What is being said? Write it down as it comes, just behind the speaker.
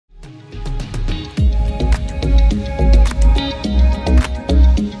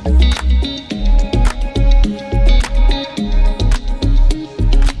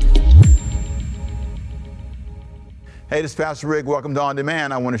Hey, this is Pastor Rick. Welcome to On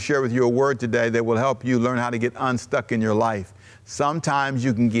Demand. I want to share with you a word today that will help you learn how to get unstuck in your life. Sometimes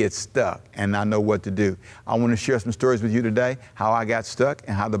you can get stuck and not know what to do. I want to share some stories with you today, how I got stuck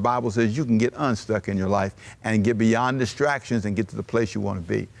and how the Bible says you can get unstuck in your life and get beyond distractions and get to the place you want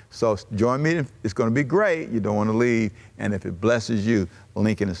to be. So join me. It's going to be great. You don't want to leave. And if it blesses you,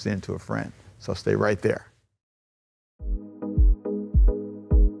 link it and send it to a friend. So stay right there.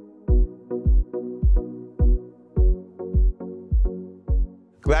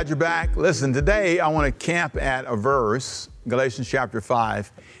 Glad you're back. Listen, today I want to camp at a verse, Galatians chapter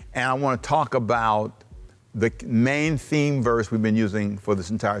 5, and I want to talk about the main theme verse we've been using for this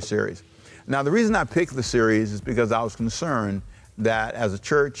entire series. Now, the reason I picked the series is because I was concerned that as a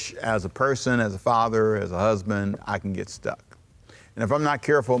church, as a person, as a father, as a husband, I can get stuck. And if I'm not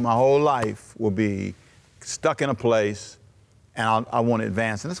careful, my whole life will be stuck in a place and I want to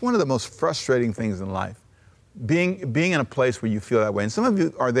advance. And it's one of the most frustrating things in life. Being in a place where you feel that way. And some of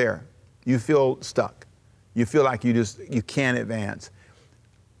you are there. You feel stuck. You feel like you can't advance.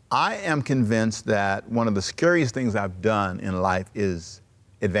 I am convinced that one of the scariest things I've done in life is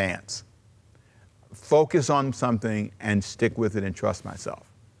advance. Focus on something and stick with it and trust myself.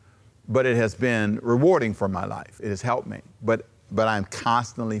 But it has been rewarding for my life. It has helped me. But I'm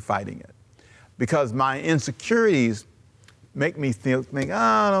constantly fighting it. Because my insecurities make me think,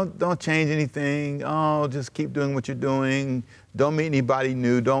 oh, don't change anything. Oh, just keep doing what you're doing. Don't meet anybody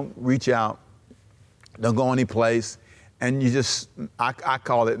new. Don't reach out. Don't go any place. And you just, I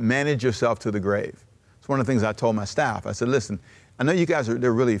call it manage yourself to the grave. It's one of the things I told my staff. I said, listen, I know you guys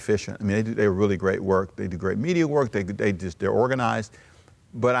they're really efficient. I mean, they do really great work. They do great media work. They're organized.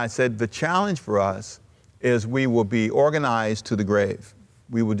 But I said, the challenge for us is we will be organized to the grave.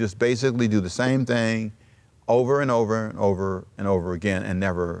 We will just basically do the same thing over and over and over and over again and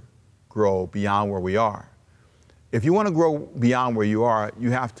never grow beyond where we are. If you want to grow beyond where you are,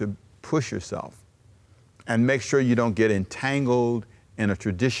 you have to push yourself and make sure you don't get entangled in a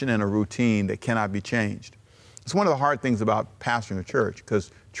tradition and a routine that cannot be changed. It's one of the hard things about pastoring a church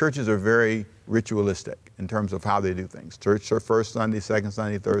because churches are very ritualistic in terms of how they do things. Church first Sunday, second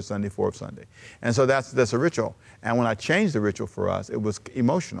Sunday, third Sunday, fourth Sunday. And so that's a ritual. And when I changed the ritual for us, it was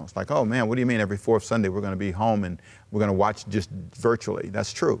emotional. It's like, oh man, what do you mean every fourth Sunday we're going to be home and we're going to watch just virtually?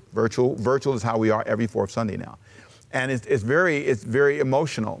 That's true. Virtual is how we are every fourth Sunday now. And it's very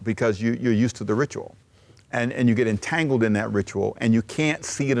emotional because you're used to the ritual. And you get entangled in that ritual and you can't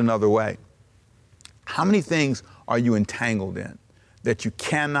see it another way. How many things are you entangled in that you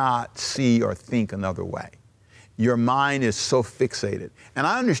cannot see or think another way? Your mind is so fixated. And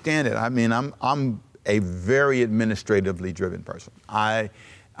I understand it. I mean, I'm a very administratively driven person. I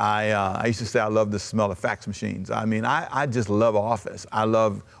used to say I love the smell of fax machines. I mean, I just love office. I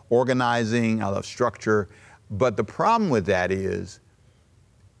love organizing. I love structure. But the problem with that is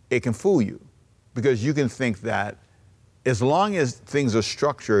it can fool you because you can think that as long as things are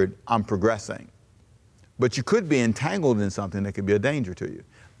structured, I'm progressing. But you could be entangled in something that could be a danger to you.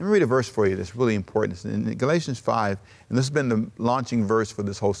 Let me read a verse for you that's really important. It's in Galatians 5, and this has been the launching verse for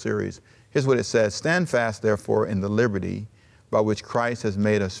this whole series. Here's what it says. Stand fast, therefore, in the liberty by which Christ has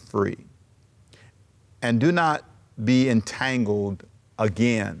made us free. And do not be entangled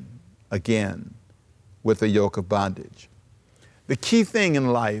again with the yoke of bondage. The key thing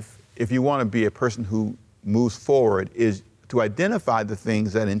in life, if you want to be a person who moves forward, is to identify the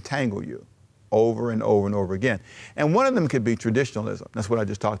things that entangle you over and over and over again. And one of them could be traditionalism. That's what I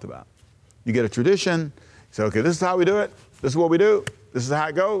just talked about. You get a tradition, you say, okay, this is how we do it. This is what we do. This is how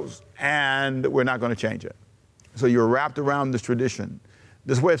it goes. And we're not going to change it. So you're wrapped around this tradition,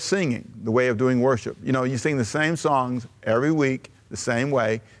 this way of singing, the way of doing worship. You know, you sing the same songs every week, the same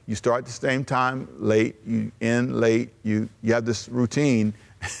way. You start the same time late, you end late, you have this routine.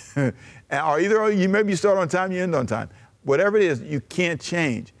 Or maybe you start on time, you end on time. Whatever it is, you can't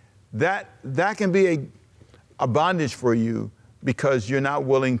change. That can be a bondage for you because you're not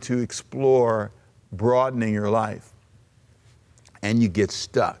willing to explore broadening your life and you get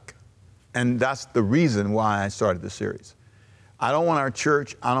stuck. And that's the reason why I started this series. I don't want our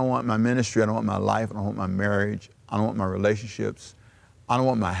church, I don't want my ministry, I don't want my life, I don't want my marriage, I don't want my relationships, I don't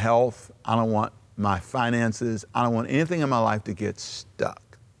want my health, I don't want my finances, I don't want anything in my life to get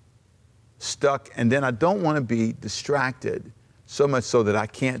stuck. And then I don't want to be distracted so much so that I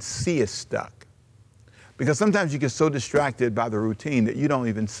can't see it stuck. Because sometimes you get so distracted by the routine that you don't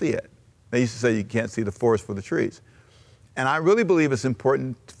even see it. They used to say you can't see the forest for the trees. And I really believe it's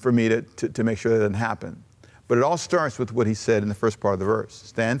important for me to make sure that doesn't happen. But it all starts with what he said in the first part of the verse.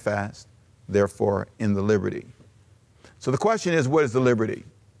 Stand fast, therefore, in the liberty. So the question is, what is the liberty?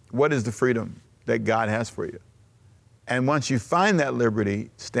 What is the freedom that God has for you? And once you find that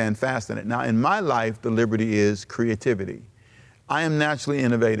liberty, stand fast in it. Now, in my life, the liberty is creativity. I am naturally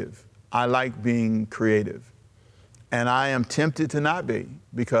innovative. I like being creative. And I am tempted to not be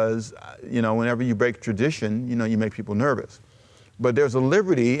because, whenever you break tradition, you make people nervous. But there's a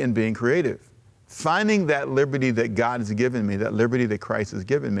liberty in being creative. Finding that liberty that God has given me, that liberty that Christ has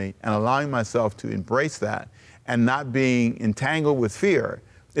given me, and allowing myself to embrace that and not being entangled with fear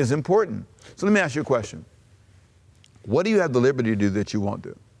is important. So let me ask you a question. What do you have the liberty to do that you won't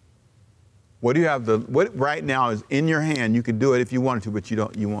do? What right now is in your hand? You could do it if you wanted to, but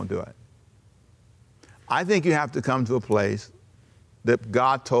you won't do it. I think you have to come to a place that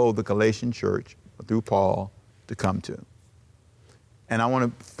God told the Galatian church through Paul to come to. And I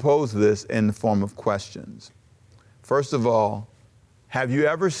want to pose this in the form of questions. First of all, have you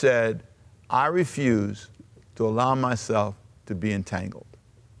ever said, I refuse to allow myself to be entangled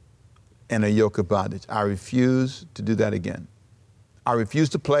in a yoke of bondage? I refuse to do that again. I refuse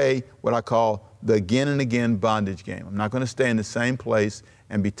to play what I call the again and again bondage game. I'm not going to stay in the same place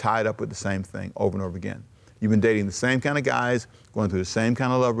and be tied up with the same thing over and over again. You've been dating the same kind of guys, going through the same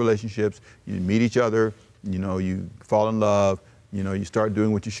kind of love relationships. You meet each other, you fall in love, you start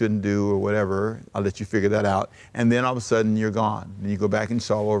doing what you shouldn't do or whatever. I'll let you figure that out. And then all of a sudden you're gone. And you go back and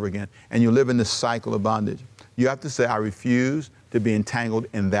start all over again. And you live in this cycle of bondage. You have to say, I refuse to be entangled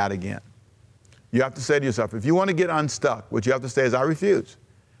in that again. You have to say to yourself, if you want to get unstuck, what you have to say is, I refuse.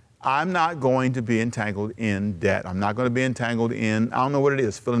 I'm not going to be entangled in debt. I'm not going to be entangled in, I don't know what it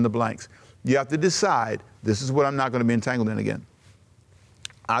is, fill in the blanks. You have to decide, this is what I'm not going to be entangled in again.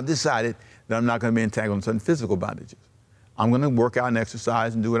 I've decided that I'm not going to be entangled in certain physical bondages. I'm going to work out and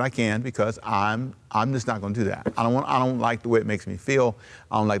exercise and do what I can because I'm just not going to do that. I don't like the way it makes me feel.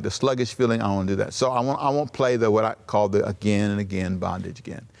 I don't like the sluggish feeling. I don't want to do that. So I won't play what I call the again and again bondage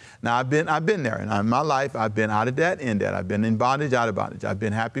again. Now I've been there, and in my life I've been out of debt, in debt. I've been in bondage, out of bondage. I've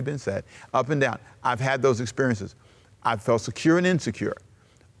been happy, been sad, up and down. I've had those experiences. I've felt secure and insecure.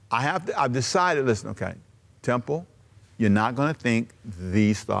 I've decided, listen, okay, Temple, you're not going to think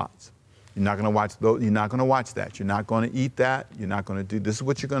these thoughts. You're not going to watch those. You're not going to watch that. You're not going to eat that. You're not going to do. This is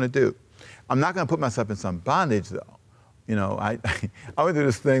what you're going to do. I'm not going to put myself in some bondage, though. I went through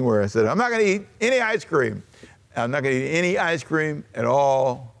this thing where I said, I'm not going to eat any ice cream. I'm not going to eat any ice cream at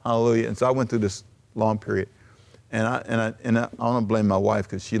all. Hallelujah. And so I went through this long period, and I want to blame my wife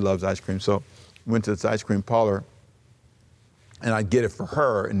because she loves ice cream. So I went to this ice cream parlor, and I'd get it for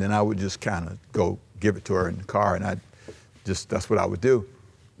her, and then I would just kind of go give it to her in the car, and that's what I would do.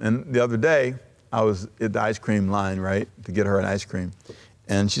 And the other day, I was at the ice cream line, right, to get her an ice cream.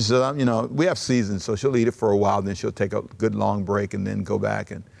 And she said, we have seasons, so she'll eat it for a while, then she'll take a good long break and then go back.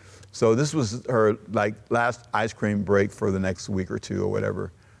 And so this was her, last ice cream break for the next week or two or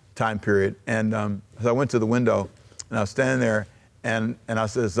whatever time period. And so I went to the window, and I was standing there, and I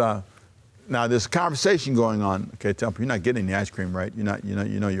says, now there's a conversation going on. Okay, Temple, you're not getting any ice cream, right? You're not,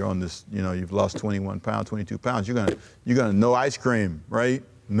 you're on this, you've lost 21 pounds, 22 pounds. You're gonna no ice cream, right?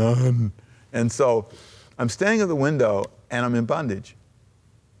 None. And so I'm standing at the window, and I'm in bondage.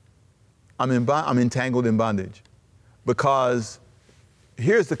 I'm entangled in bondage. Because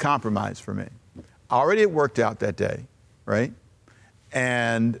here's the compromise for me. I already had worked out that day, right?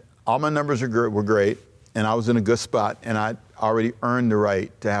 And all my numbers were great, and I was in a good spot, and I already earned the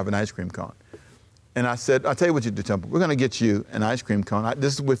right to have an ice cream cone. And I said, I'll tell you what you do, Temple. We're going to get you an ice cream cone.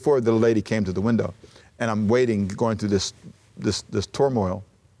 This is before the lady came to the window, and I'm waiting, going through this turmoil.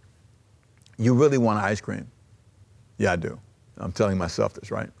 You really want ice cream? Yeah, I do. I'm telling myself this,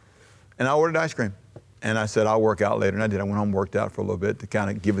 right? And I ordered ice cream. And I said, I'll work out later. And I did. I went home and worked out for a little bit to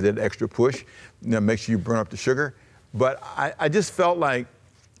kind of give it that extra push, make sure you burn up the sugar. But I just felt like,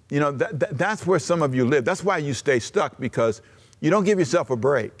 that's where some of you live. That's why you stay stuck, because you don't give yourself a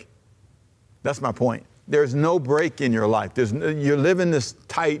break. That's my point. There's no break in your life. You're living this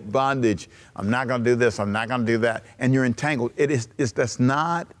tight bondage. I'm not going to do this. I'm not going to do that. And you're entangled. That's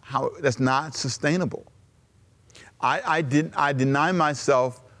not sustainable. I deny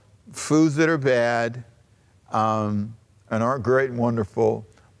myself foods that are bad and aren't great and wonderful.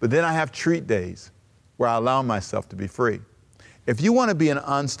 But then I have treat days where I allow myself to be free. If you want to be an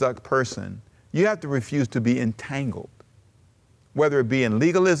unstuck person, you have to refuse to be entangled, whether it be in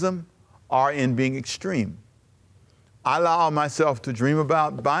legalism or in being extreme. I allow myself to dream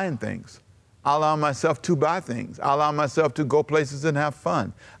about buying things. I allow myself to buy things. I allow myself to go places and have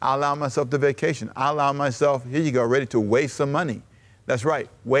fun. I allow myself to vacation. I allow myself, here you go, ready to waste some money. That's right,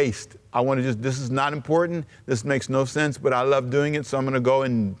 waste. This is not important. This makes no sense, but I love doing it, so I'm going to go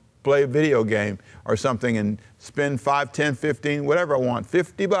and play a video game or something and spend 5, 10, 15, whatever I want,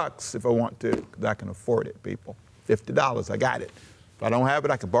 $50 if I want to, because I can afford it, people. $50, I got it. If I don't have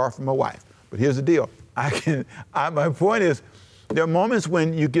it, I can borrow from my wife. But here's the deal. My point is, there are moments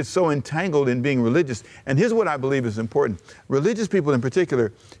when you get so entangled in being religious, and here's what I believe is important. Religious people in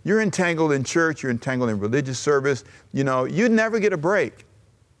particular, you're entangled in church, you're entangled in religious service. You know, you never get a break.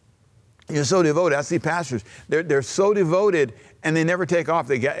 You're so devoted. I see pastors, they're so devoted, and they never take off.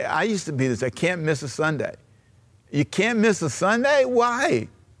 I used to be this, I can't miss a Sunday. You can't miss a Sunday? Why?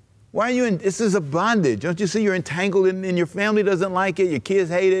 Why are you in, this is a bondage. Don't you see you're entangled in your family doesn't like it, your kids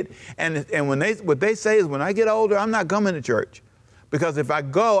hate it, and what they say is, when I get older, I'm not coming to church. Because if I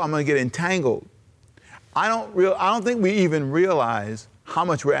go, I'm going to get entangled. I don't think we even realize how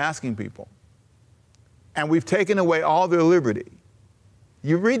much we're asking people. And we've taken away all their liberty.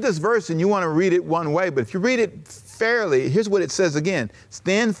 You read this verse and you want to read it one way, but if you read it fairly, here's what it says again.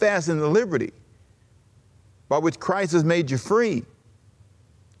 Stand fast in the liberty by which Christ has made you free.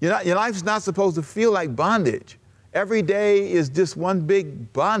 Your life's not supposed to feel like bondage. Every day is just one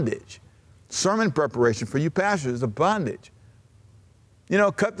big bondage. Sermon preparation for you pastors is a bondage. You know,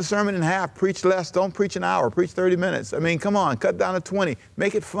 cut the sermon in half, preach less, don't preach an hour, preach 30 minutes. I mean, come on, cut down to 20,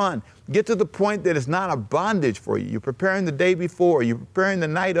 make it fun. Get to the point that it's not a bondage for you. You're preparing the day before, you're preparing the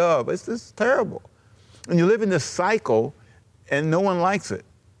night of. It's just terrible. And you live in this cycle and no one likes it.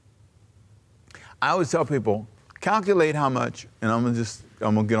 I always tell people, calculate how much, and I'm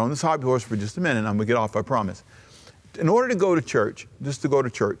gonna get on this hobby horse for just a minute, and I'm gonna get off, I promise. In order to go to church, just to go to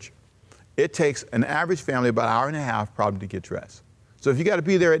church, it takes an average family about an hour and a half probably to get dressed. So if you got to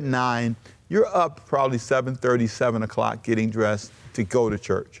be there at 9, you're up probably 7:30, 7 o'clock getting dressed to go to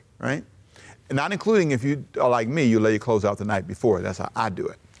church, right? And not including if you are like me, you lay your clothes out the night before. That's how I do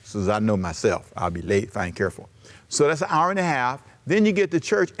it. So as I know myself, I'll be late if I ain't careful. So that's an hour and a half. Then you get to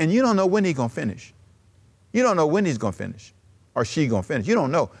church and you don't know when he's going to finish. You don't know when he's going to finish or she's going to finish. You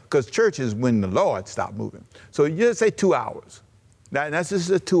don't know, because church is when the Lord stopped moving. So you just say 2 hours. That's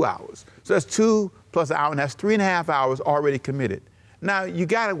just 2 hours. So that's 2 plus an hour, and that's 3.5 hours already committed. Now, you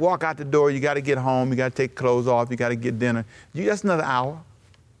got to walk out the door, you got to get home, you got to take clothes off, you got to get dinner. That's another hour.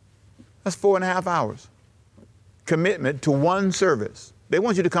 That's 4.5 hours. Commitment to one service. They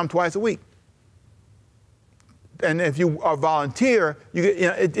want you to come twice a week. And if you are a volunteer,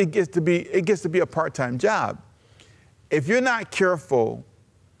 it gets to be a part-time job. If you're not careful,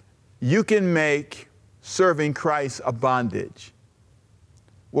 you can make serving Christ a bondage.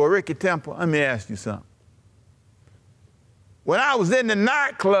 Well, Ricky Temple, let me ask you something. When I was in the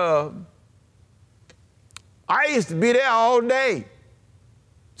nightclub, I used to be there all day.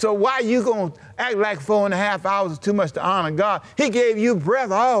 So why you gonna act like 4.5 hours is too much to honor God? He gave you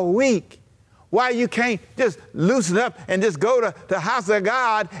breath all week. Why you can't just loosen up and just go to the house of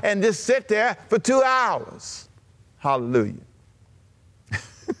God and just sit there for 2 hours? Hallelujah.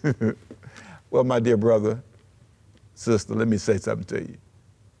 Well, my dear brother, sister, let me say something to you.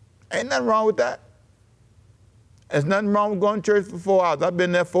 Ain't nothing wrong with that. There's nothing wrong with going to church for 4 hours. I've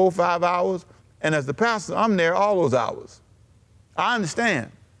been there 4 or 5 hours, and as the pastor, I'm there all those hours. I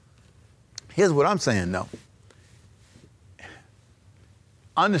understand. Here's what I'm saying, though.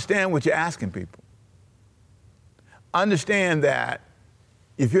 Understand what you're asking people. Understand that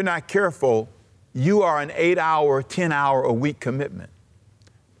if you're not careful, you are an 8-hour, 10-hour-a-week commitment,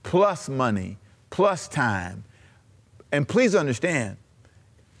 plus money, plus time. And please understand,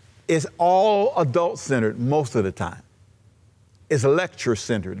 it's all adult-centered most of the time. It's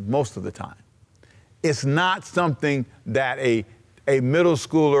lecture-centered most of the time. It's not something that a middle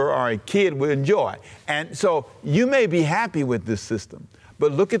schooler or a kid would enjoy. And so you may be happy with this system,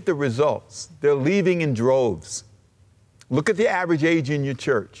 but look at the results. They're leaving in droves. Look at the average age in your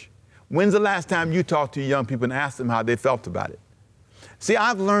church. When's the last time you talked to young people and asked them how they felt about it? See,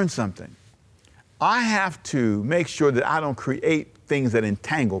 I've learned something. I have to make sure that I don't create things that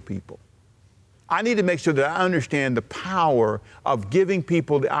entangle people. I need to make sure that I understand the power of giving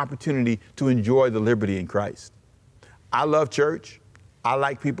people the opportunity to enjoy the liberty in Christ. I love church. I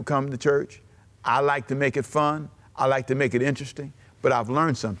like people coming to church. I like to make it fun. I like to make it interesting. But I've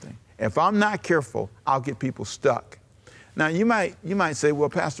learned something. If I'm not careful, I'll get people stuck. Now, you might say, well,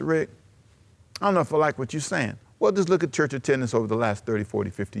 Pastor Rick, I don't know if I like what you're saying. Well, just look at church attendance over the last 30, 40,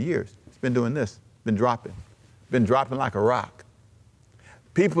 50 years. It's been doing this, been dropping like a rock.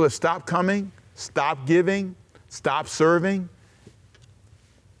 People have stopped coming, stopped giving, stopped serving.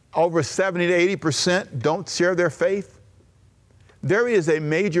 Over 70 to 80% don't share their faith. There is a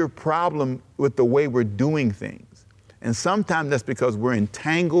major problem with the way we're doing things. And sometimes that's because we're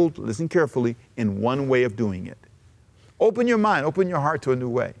entangled, listen carefully, in one way of doing it. Open your mind, open your heart to a new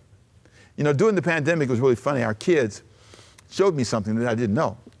way. You know, during the pandemic, it was really funny. Our kids showed me something that I didn't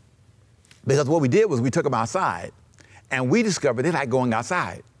know. Because what we did was we took them outside, and we discovered they like going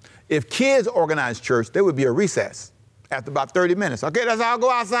outside. If kids organized church, there would be a recess after about 30 minutes. Okay, let's all go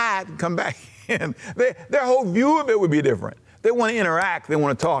outside and come back in. Their whole view of it would be different. They want to interact. They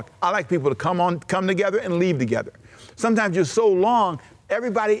want to talk. I like people to come together and leave together. Sometimes you're so long,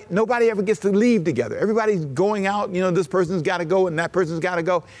 nobody ever gets to leave together. Everybody's going out, this person's got to go and that person's got to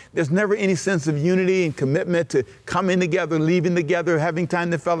go. There's never any sense of unity and commitment to coming together, leaving together, having time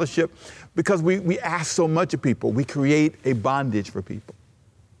to fellowship, because we ask so much of people. We create a bondage for people.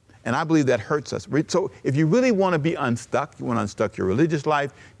 And I believe that hurts us. So if you really want to be unstuck, you want to unstuck your religious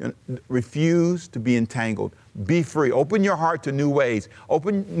life, refuse to be entangled. Be free. Open your heart to new ways.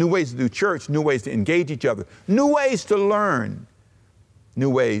 Open new ways to do church, new ways to engage each other, new ways to learn, new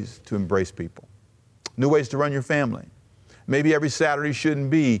ways to embrace people, new ways to run your family. Maybe every Saturday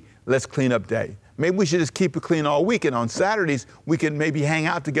shouldn't be let's clean up day. Maybe we should just keep it clean all week, and on Saturdays we can maybe hang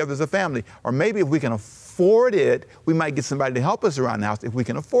out together as a family. Or maybe if we can afford it, we might get somebody to help us around the house if we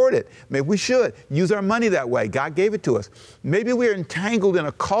can afford it. Maybe we should use our money that way. God gave it to us. Maybe we're entangled in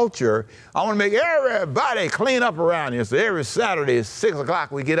a culture. I want to make everybody clean up around here. So every Saturday at 6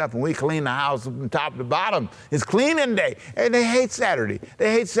 o'clock we get up and we clean the house from top to bottom. It's cleaning day. And they hate Saturday.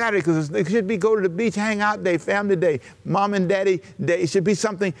 They hate Saturday because it should be go to the beach, hang out day, family day, mom and daddy day. It should be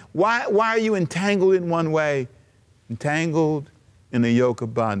something. Why are you entangled in one way? Entangled in a yoke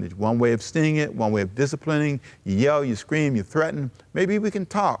of bondage. One way of seeing it, one way of disciplining. You yell, you scream, you threaten. Maybe we can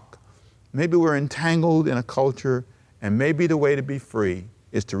talk. Maybe we're entangled in a culture, and maybe the way to be free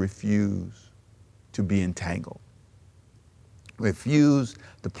is to refuse to be entangled. Refuse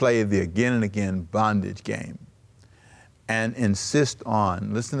to play the again and again bondage game and insist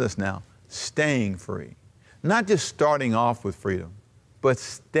on, listen to this now, staying free. Not just starting off with freedom, but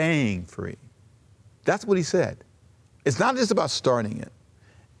staying free. That's what he said. It's not just about starting it.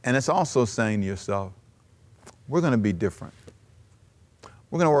 And it's also saying to yourself, we're going to be different.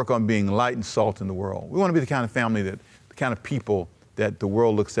 We're going to work on being light and salt in the world. We want to be the kind of family the kind of people that the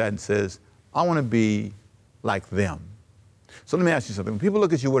world looks at and says, I want to be like them. So let me ask you something. When people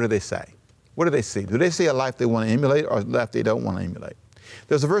look at you, what do they say? What do they see? Do they see a life they want to emulate or a life they don't want to emulate?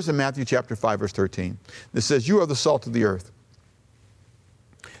 There's a verse in Matthew chapter 5, verse 13 that says, you are the salt of the earth.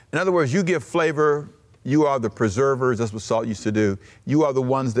 In other words, you give flavor. You are the preservers. That's what salt used to do. You are the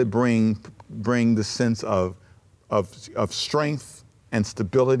ones that bring the sense of strength and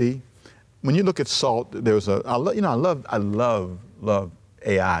stability. When you look at salt, there's I love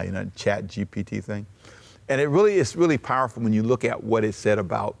AI, Chat GPT thing, and it's really powerful when you look at what it said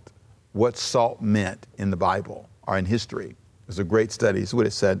about what salt meant in the Bible or in history. It's a great study. It's what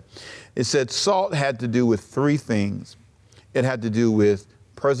it said. It said salt had to do with three things. It had to do with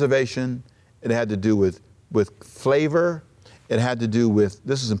preservation. It had to do with flavor. It had to do with,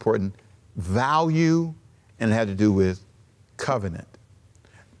 this is important, value, and it had to do with covenant.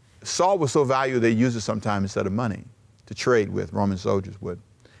 Salt was so valuable they used it sometimes instead of money to trade with, Roman soldiers would.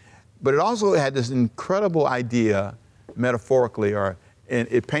 But it also had this incredible idea, metaphorically, and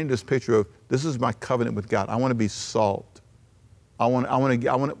it painted this picture of, this is my covenant with God. I want to be salt.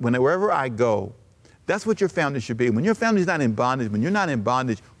 Wherever I go, that's what your family should be. When your family's not in bondage, when you're not in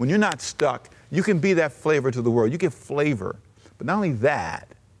bondage, when you're not stuck, you can be that flavor to the world. You give flavor. But not only that,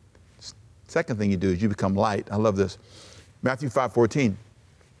 second thing you do is you become light. I love this. Matthew 5:14.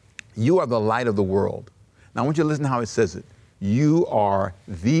 You are the light of the world. Now I want you to listen to how it says it. You are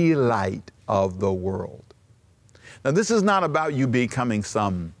the light of the world. Now this is not about you becoming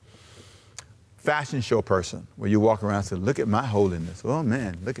some fashion show person where you walk around and say, look at my holiness. Oh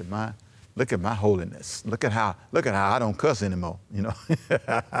man, look at my holiness. Look at how I don't cuss anymore.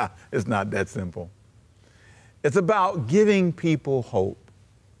 It's not that simple. It's about giving people hope.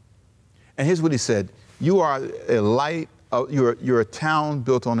 And here's what he said. You are a light, you're a town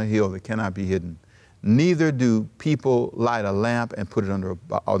built on a hill that cannot be hidden. Neither do people light a lamp and put it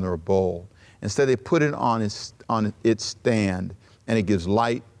under a bowl. Instead, they put it on its stand, and it gives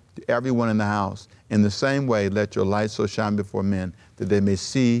light to everyone in the house. In the same way, let your light so shine before men that they may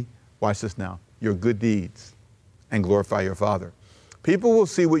see, watch this now, your good deeds and glorify your Father. People will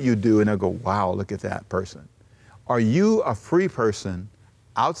see what you do and they'll go, wow, look at that person. Are you a free person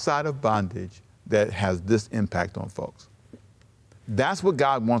outside of bondage that has this impact on folks? That's what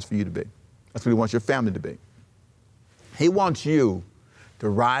God wants for you to be. That's what he wants your family to be. He wants you to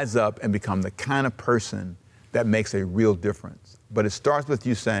rise up and become the kind of person that makes a real difference. But it starts with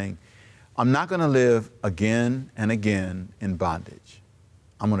you saying, I'm not going to live again and again in bondage.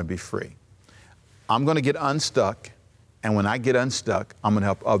 I'm going to be free. I'm going to get unstuck, and when I get unstuck, I'm going to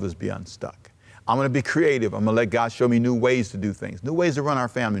help others be unstuck. I'm going to be creative. I'm going to let God show me new ways to do things, new ways to run our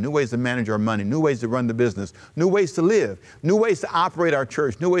family, new ways to manage our money, new ways to run the business, new ways to live, new ways to operate our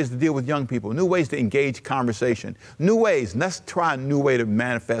church, new ways to deal with young people, new ways to engage conversation, new ways. Let's try a new way to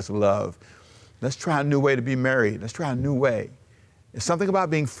manifest love. Let's try a new way to be married. Let's try a new way. There's something about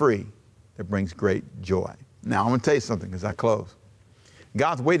being free that brings great joy. Now, I'm going to tell you something as I close.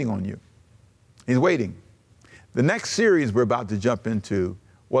 God's waiting on you. He's waiting. The next series we're about to jump into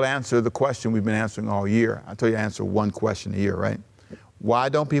will answer the question we've been answering all year. I told you I answer one question a year, right? Why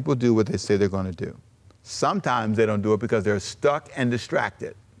don't people do what they say they're going to do? Sometimes they don't do it because they're stuck and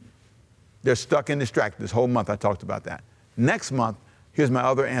distracted. They're stuck and distracted. This whole month I talked about that. Next month, here's my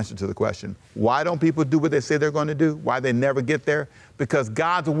other answer to the question. Why don't people do what they say they're going to do? Why they never get there? Because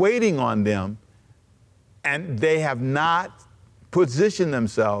God's waiting on them and they have not positioned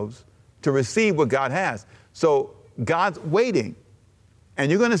themselves to receive what God has. So God's waiting. And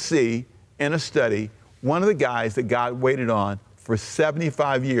you're going to see in a study one of the guys that God waited on for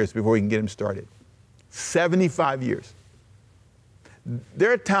 75 years before he can get him started. 75 years.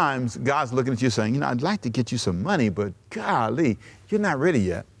 There are times God's looking at you saying, I'd like to get you some money, but golly, you're not ready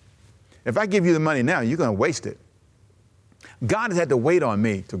yet. If I give you the money now, you're going to waste it. God has had to wait on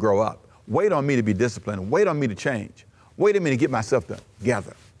me to grow up, wait on me to be disciplined, wait on me to change, wait on me to get myself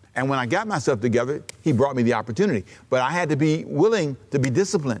together. And when I got myself together, he brought me the opportunity. But I had to be willing to be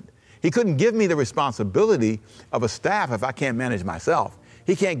disciplined. He couldn't give me the responsibility of a staff if I can't manage myself.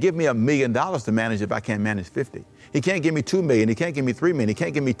 He can't give me $1 million to manage if I can't manage 50. He can't give me 2 million. He can't give me 3 million. He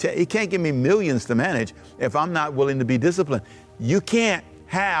can't give me 10. He can't give me millions to manage if I'm not willing to be disciplined. You can't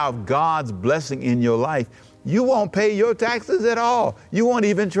have God's blessing in your life. You won't pay your taxes at all. You won't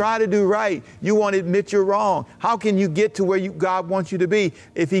even try to do right. You won't admit you're wrong. How can you get to where God wants you to be?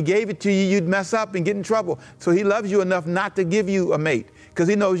 If he gave it to you, you'd mess up and get in trouble. So he loves you enough not to give you a mate because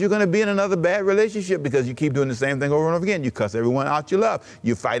he knows you're going to be in another bad relationship because you keep doing the same thing over and over again. You cuss everyone out you love.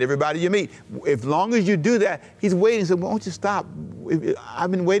 You fight everybody you meet. As long as you do that, he's waiting. So won't you stop? I've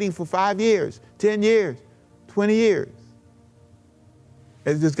been waiting for 5 years, 10 years, 20 years.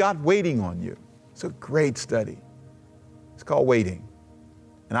 There's God waiting on you. It's a great study. It's called Waiting.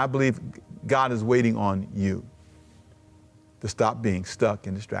 And I believe God is waiting on you to stop being stuck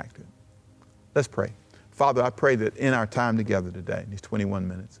and distracted. Let's pray. Father, I pray that in our time together today, these 21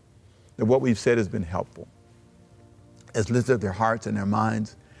 minutes, that what we've said has been helpful. It's lifted up their hearts and their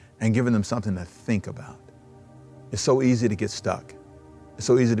minds and given them something to think about. It's so easy to get stuck. It's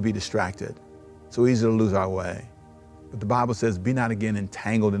so easy to be distracted. So easy to lose our way. But the Bible says, be not again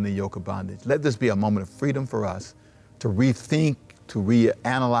entangled in the yoke of bondage. Let this be a moment of freedom for us to rethink, to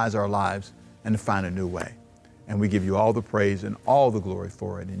reanalyze our lives, and to find a new way. And we give you all the praise and all the glory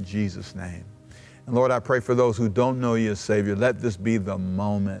for it in Jesus' name. And Lord, I pray for those who don't know you as Savior, let this be the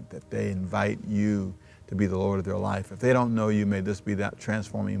moment that they invite you to be the Lord of their life. If they don't know you, may this be that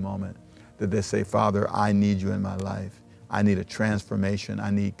transforming moment that they say, Father, I need you in my life. I need a transformation. I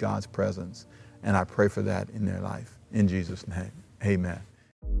need God's presence. And I pray for that in their life. In Jesus' name, amen.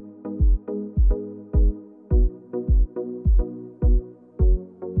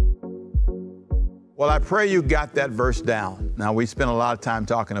 Well, I pray you got that verse down. Now, we spent a lot of time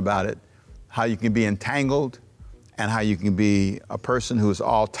talking about it, how you can be entangled and how you can be a person who is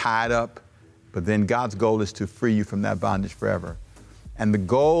all tied up, but then God's goal is to free you from that bondage forever. And the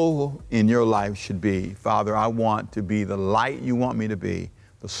goal in your life should be, Father, I want to be the light you want me to be,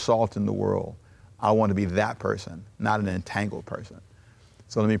 the salt in the world. I want to be that person, not an entangled person.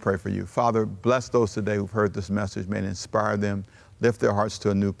 So let me pray for you. Father, bless those today who've heard this message. May it inspire them, lift their hearts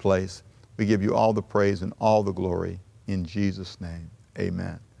to a new place. We give you all the praise and all the glory in Jesus' name.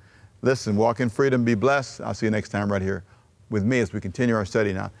 Amen. Listen, walk in freedom, be blessed. I'll see you next time right here with me as we continue our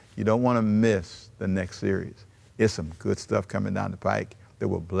study. Now, you don't want to miss the next series. There's some good stuff coming down the pike that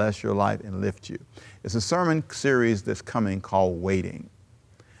will bless your life and lift you. It's a sermon series that's coming called Waiting.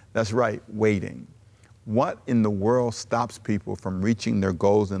 That's right, waiting. What in the world stops people from reaching their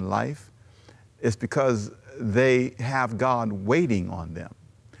goals in life? It's because they have God waiting on them.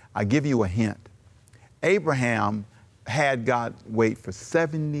 I give you a hint. Abraham had God wait for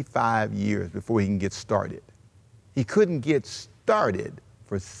 75 years before he can get started. He couldn't get started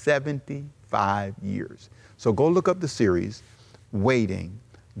for 75 years. So go look up the series, Waiting.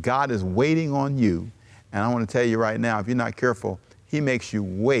 God is waiting on you. And I want to tell you right now, if you're not careful, he makes you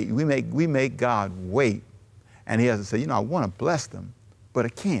wait. We make God wait. And he has to say, I want to bless them, but I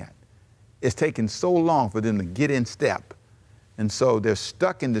can't. It's taken so long for them to get in step. And so they're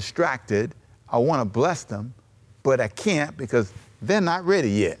stuck and distracted. I want to bless them, but I can't because they're not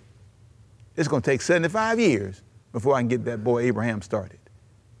ready yet. It's going to take 75 years before I can get that boy Abraham started.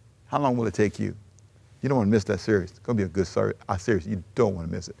 How long will it take you? You don't want to miss that series. It's going to be a good series. You don't want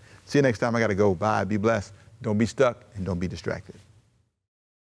to miss it. See you next time. I got to go. Bye. Be blessed. Don't be stuck and don't be distracted.